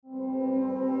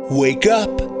Wake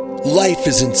up. Life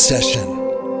is in session,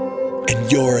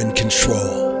 and you're in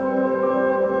control.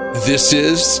 This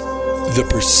is The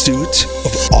Pursuit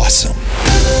of Awesome.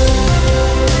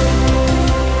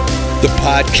 The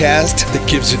podcast that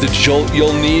gives you the jolt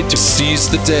you'll need to seize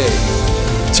the day,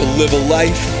 to live a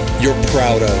life you're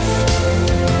proud of.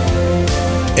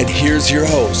 And here's your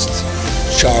host,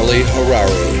 Charlie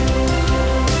Harary.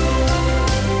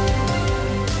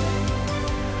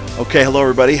 Okay, hello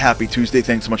everybody. Happy Tuesday.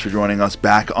 Thanks so much for joining us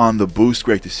back on The Boost.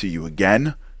 Great to see you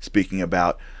again. Speaking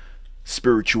about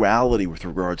spirituality with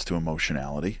regards to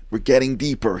emotionality. We're getting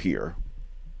deeper here.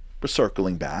 We're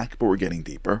circling back, but we're getting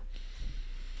deeper.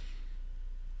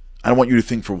 I don't want you to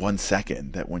think for 1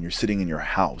 second that when you're sitting in your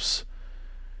house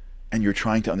and you're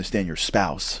trying to understand your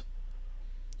spouse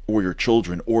or your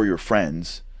children or your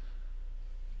friends,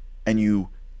 and you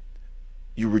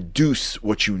reduce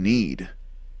what you need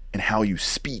and how you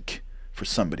speak for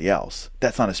somebody else.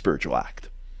 That's not a spiritual act.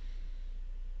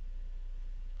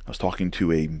 I was talking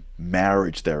to a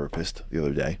marriage therapist the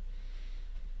other day,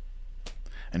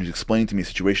 and he was explaining to me a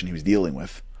situation he was dealing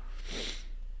with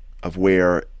of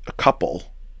where a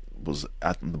couple was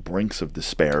at the brinks of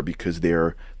despair because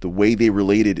the way they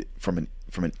related from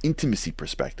an intimacy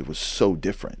perspective was so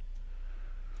different.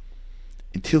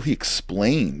 Until he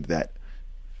explained that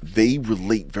they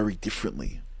relate very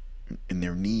differently in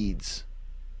their needs.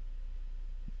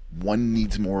 One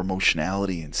needs more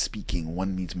emotionality and speaking,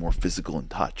 one needs more physical and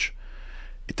touch.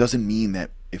 It doesn't mean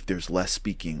that if there's less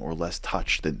speaking or less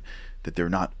touch that they're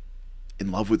not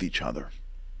in love with each other.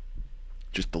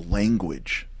 Just the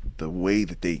language, the way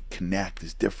that they connect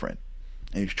is different.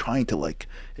 And he's trying to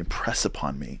impress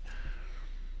upon me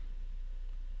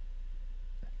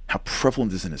how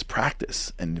prevalent is in his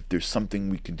practice, and if there's something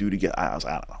we can do to get, I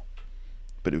don't know.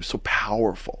 But it was so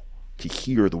powerful to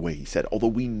hear the way he said it, although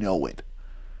we know it.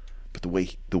 But the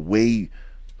way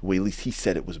at least he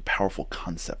said it was a powerful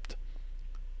concept.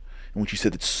 And when she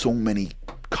said that so many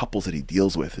couples that he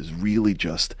deals with is really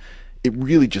just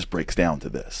breaks down to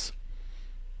this.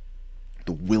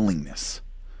 The willingness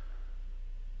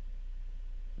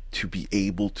to be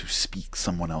able to speak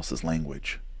someone else's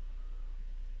language.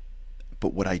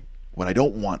 But what I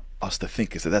don't want us to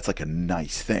think is that that's like a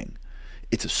nice thing.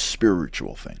 It's a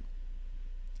spiritual thing.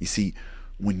 You see,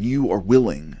 when you are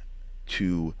willing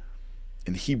to,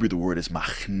 in Hebrew the word is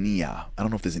machnia. I don't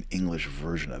know if there's an English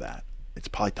version of that. It's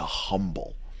probably to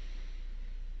humble.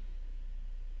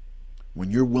 When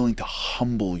you're willing to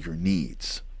humble your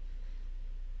needs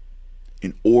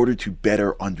in order to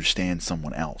better understand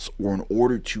someone else or in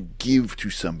order to give to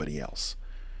somebody else,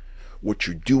 what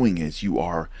you're doing is you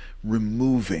are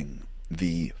removing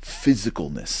the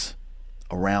physicalness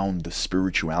around the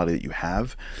spirituality that you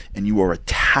have, and you are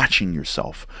attaching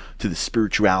yourself to the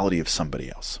spirituality of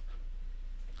somebody else.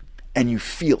 And you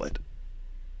feel it.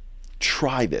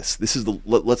 Try this.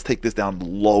 Let's take this down to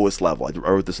the lowest level. I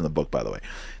wrote this in the book, by the way.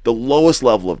 The lowest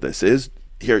level of this is,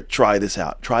 here, try this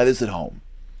out. Try this at home.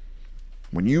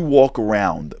 When you walk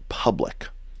around public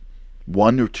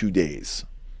 1 or 2 days,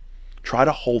 try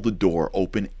to hold the door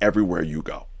open everywhere you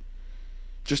go.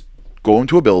 Just go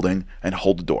into a building and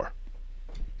hold the door.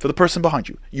 For the person behind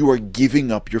you, you are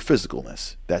giving up your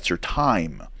physicalness. That's your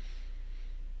time.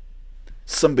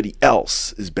 Somebody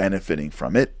else is benefiting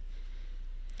from it.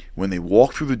 When they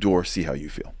walk through the door, see how you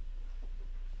feel.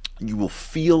 You will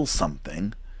feel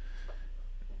something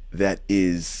that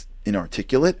is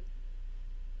inarticulate,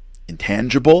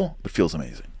 intangible, but feels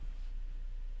amazing.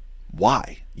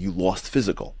 Why? You lost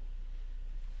physical.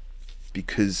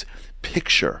 Because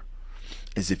picture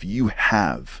as if you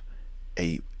have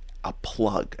a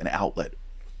plug, an outlet.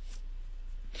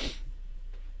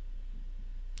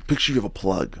 Picture you have a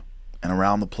plug, and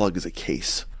around the plug is a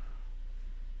case.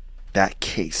 That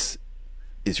case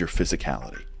is your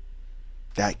physicality.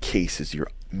 That case is your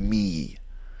me.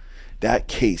 That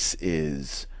case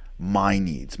is my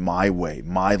needs, my way,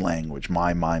 my language,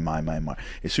 my.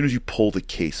 As soon as you pull the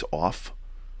case off,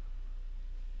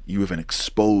 you have an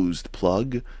exposed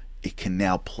plug. It can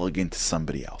now plug into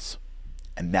somebody else.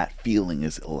 And that feeling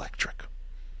is electric.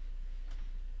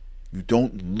 You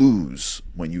don't lose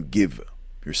when you give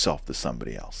yourself to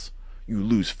somebody else. You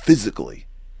lose physically,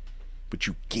 but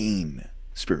you gain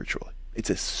spiritually. It's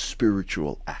a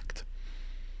spiritual act.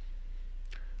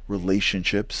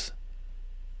 Relationships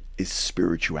is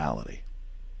spirituality.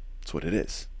 That's what it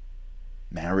is.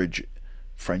 Marriage,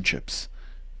 friendships,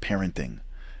 parenting,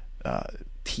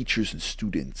 teachers and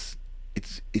students.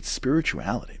 It's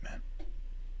spirituality, man.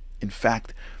 In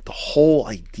fact, the whole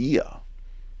idea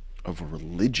of a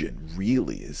religion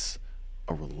really is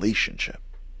a relationship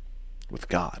with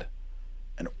God.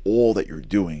 And all that you're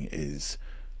doing is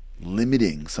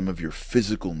limiting some of your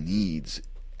physical needs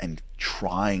and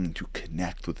trying to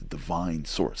connect with the divine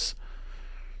source.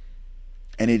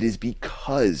 And it is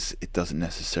because it doesn't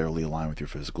necessarily align with your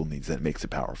physical needs that makes it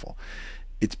powerful.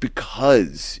 It's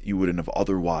because you wouldn't have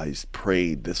otherwise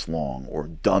prayed this long or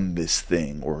done this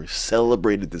thing or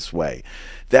celebrated this way.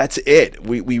 That's it.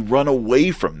 We run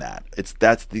away from that. It's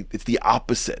the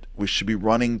opposite. We should be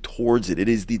running towards it. It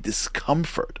is the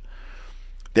discomfort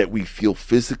that we feel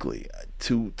physically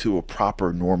to a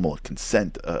proper normal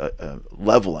consent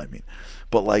level, I mean.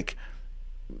 But like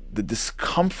the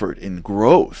discomfort in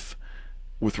growth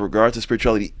with regard to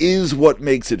spirituality is what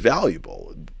makes it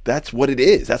valuable. That's what it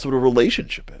is. That's what a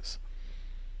relationship is.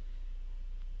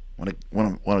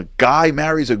 When a guy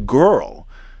marries a girl,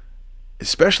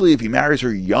 especially if he marries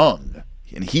her young,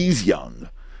 and he's young,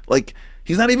 like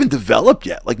he's not even developed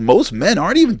yet. Like most men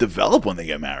aren't even developed when they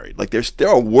get married. Like they're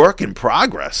a work in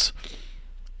progress.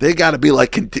 They got to be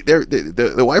like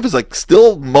the wife is like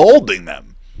still molding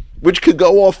them, which could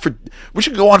go on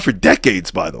for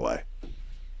decades, by the way.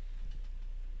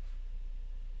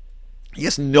 He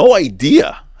has no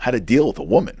idea how to deal with a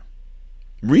woman,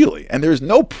 really, and there's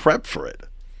no prep for it.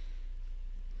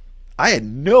 I had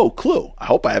no clue. I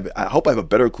hope I have a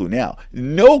better clue now.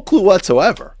 No clue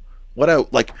whatsoever.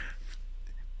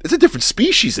 It's a different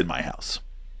species in my house.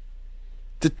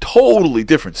 It's a totally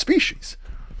different species.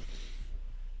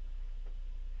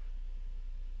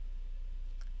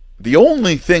 The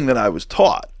only thing that I was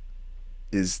taught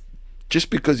is just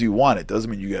because you want it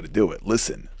doesn't mean you got to do it.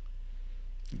 Listen.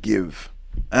 Give.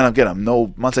 And again, I'm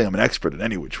not saying I'm an expert in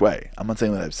any which way. I'm not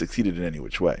saying that I've succeeded in any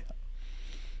which way.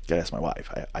 Gotta ask my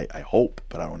wife. I hope,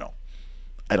 but I don't know.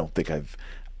 I don't think I've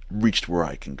reached where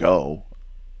I can go.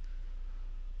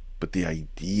 But the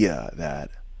idea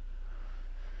that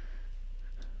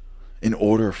in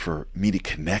order for me to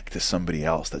connect to somebody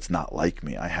else that's not like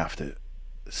me, I have to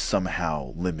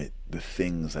somehow limit the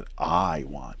things that I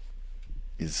want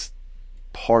is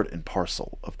part and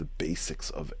parcel of the basics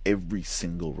of every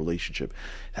single relationship.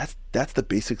 That's the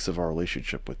basics of our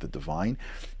relationship with the divine.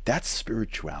 That's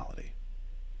spirituality.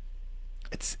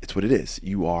 It's what it is.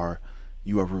 You are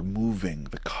removing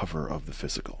the cover of the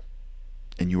physical,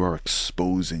 and you are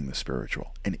exposing the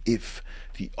spiritual. And if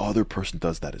the other person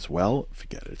does that as well,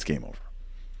 forget it. It's game over.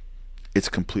 It's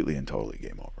completely and totally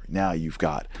game over. Now you've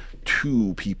got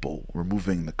two people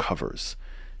removing the covers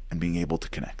and being able to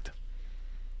connect.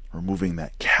 Removing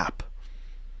that cap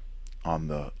on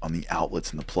the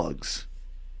outlets and the plugs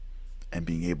and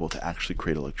being able to actually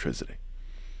create electricity.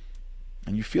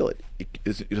 And you feel it. It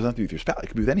doesn't have to be with your spouse. It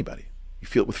can be with anybody. You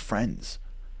feel it with friends,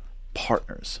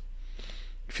 partners.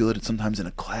 You feel it sometimes in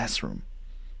a classroom.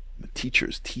 The teacher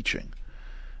is teaching.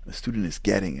 The student is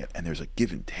getting it, and there's a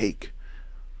give and take.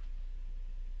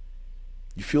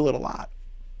 You feel it a lot.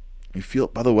 You feel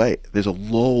it, by the way, there's a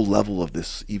low level of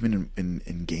this even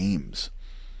in games.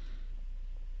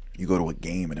 You go to a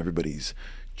game and everybody's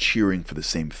cheering for the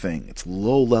same thing. It's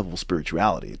low-level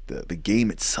spirituality. The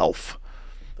game itself,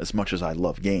 as much as I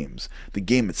love games, the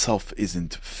game itself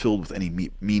isn't filled with any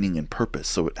meaning and purpose,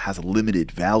 so it has a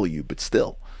limited value, but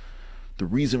still. The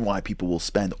reason why people will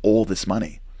spend all this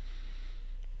money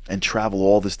and travel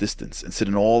all this distance and sit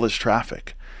in all this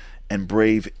traffic and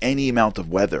brave any amount of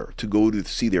weather to go to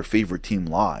see their favorite team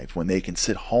live when they can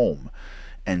sit home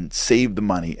and save the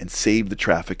money and save the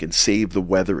traffic and save the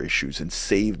weather issues and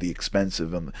save the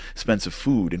expensive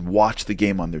food and watch the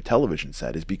game on their television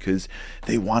set is because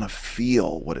they want to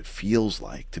feel what it feels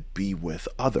like to be with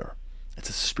other. It's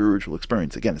a spiritual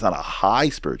experience. Again, it's not a high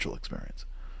spiritual experience.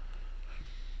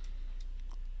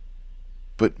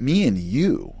 But me and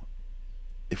you,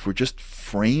 if we're just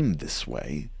framed this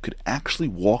way, could actually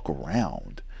walk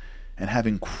around and have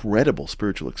incredible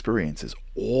spiritual experiences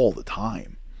all the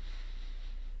time.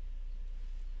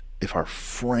 If our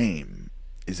frame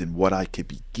is in what I could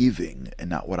be giving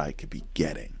and not what I could be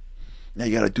getting. Now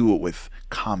you got to do it with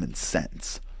common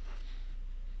sense.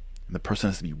 And the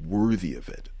person has to be worthy of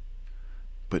it.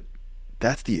 But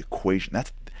that's the equation.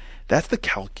 That's the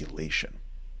calculation.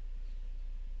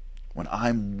 When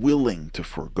I'm willing to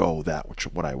forego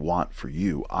what I want for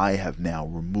you, I have now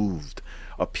removed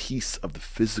a piece of the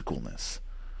physicalness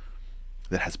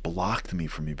that has blocked me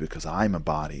from you because I'm a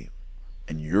body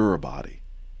and you're a body.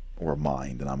 Or a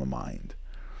mind, and I'm a mind.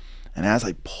 And as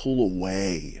I pull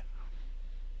away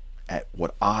at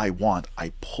what I want,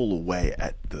 I pull away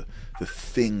at the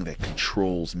thing that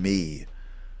controls me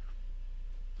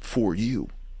for you.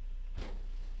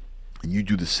 And you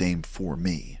do the same for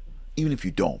me. Even if you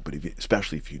don't, but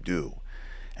especially if you do.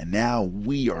 And now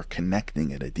we are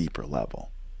connecting at a deeper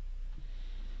level.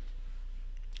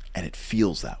 and it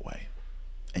feels that way.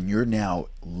 And you're now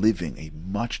living a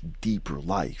much deeper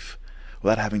life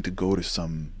without having to go to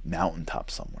some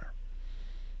mountaintop somewhere.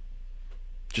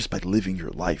 Just by living your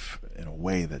life in a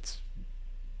way that's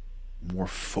more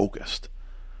focused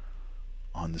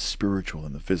on the spiritual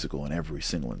and the physical in every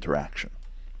single interaction.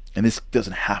 And this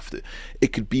doesn't have to,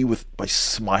 it could be by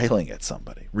smiling at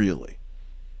somebody, really.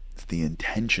 It's the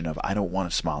intention of, I don't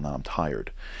want to smile now, I'm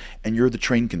tired. And you're the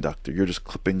train conductor, you're just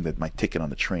clipping my ticket on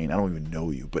the train. I don't even know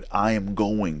you, but I am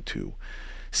going to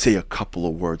say a couple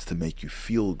of words to make you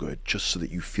feel good, just so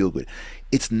that you feel good.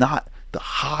 It's not the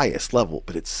highest level,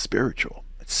 but it's spiritual.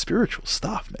 It's spiritual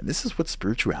stuff, man. This is what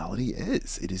spirituality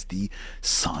is. It is the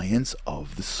science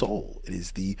of the soul. It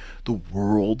is the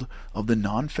world of the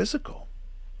non-physical.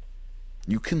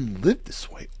 You can live this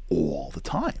way all the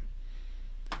time.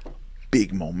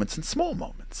 Big moments and small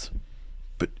moments.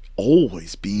 But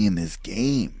always be in this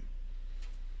game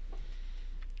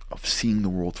of seeing the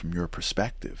world from your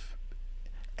perspective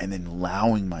and then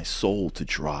allowing my soul to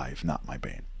drive, not my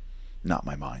brain, not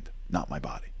my mind, not my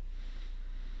body.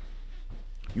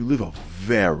 You live a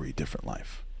very different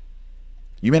life.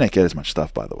 You may not get as much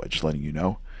stuff, by the way, just letting you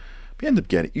know. But you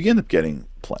end up getting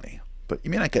plenty. But you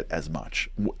may not get as much.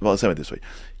 Well, let's say it this way.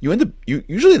 You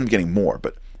usually end up getting more,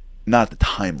 but not the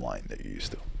timeline that you're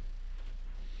used to.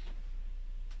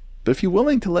 But if you're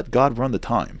willing to let God run the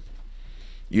time,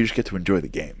 you just get to enjoy the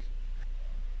game.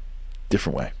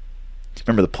 Different way.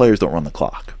 Remember, the players don't run the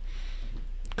clock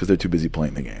because they're too busy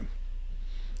playing the game.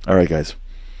 All right, guys.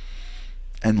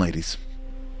 And ladies.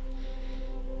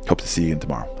 Hope to see you again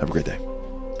tomorrow. Have a great day.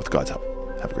 With God's help.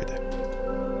 Have a great day.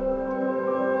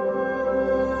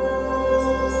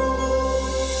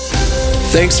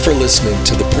 Thanks for listening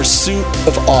to The Pursuit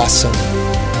of Awesome.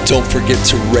 Don't forget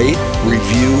to rate,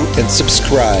 review, and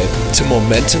subscribe to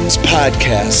Momentum's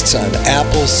podcasts on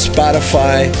Apple,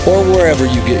 Spotify, or wherever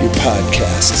you get your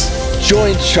podcasts.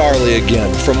 Join Charlie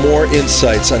again for more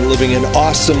insights on living an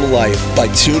awesome life by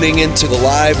tuning into the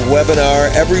live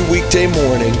webinar every weekday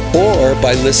morning or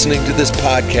by listening to this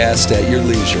podcast at your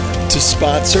leisure. To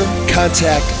sponsor,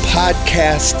 contact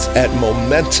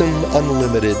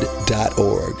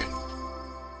podcasts@momentumunlimited.org.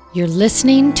 You're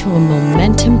listening to a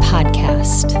Momentum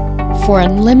podcast. For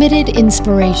unlimited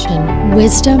inspiration,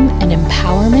 wisdom, and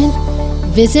empowerment,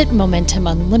 visit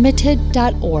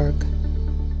momentumunlimited.org.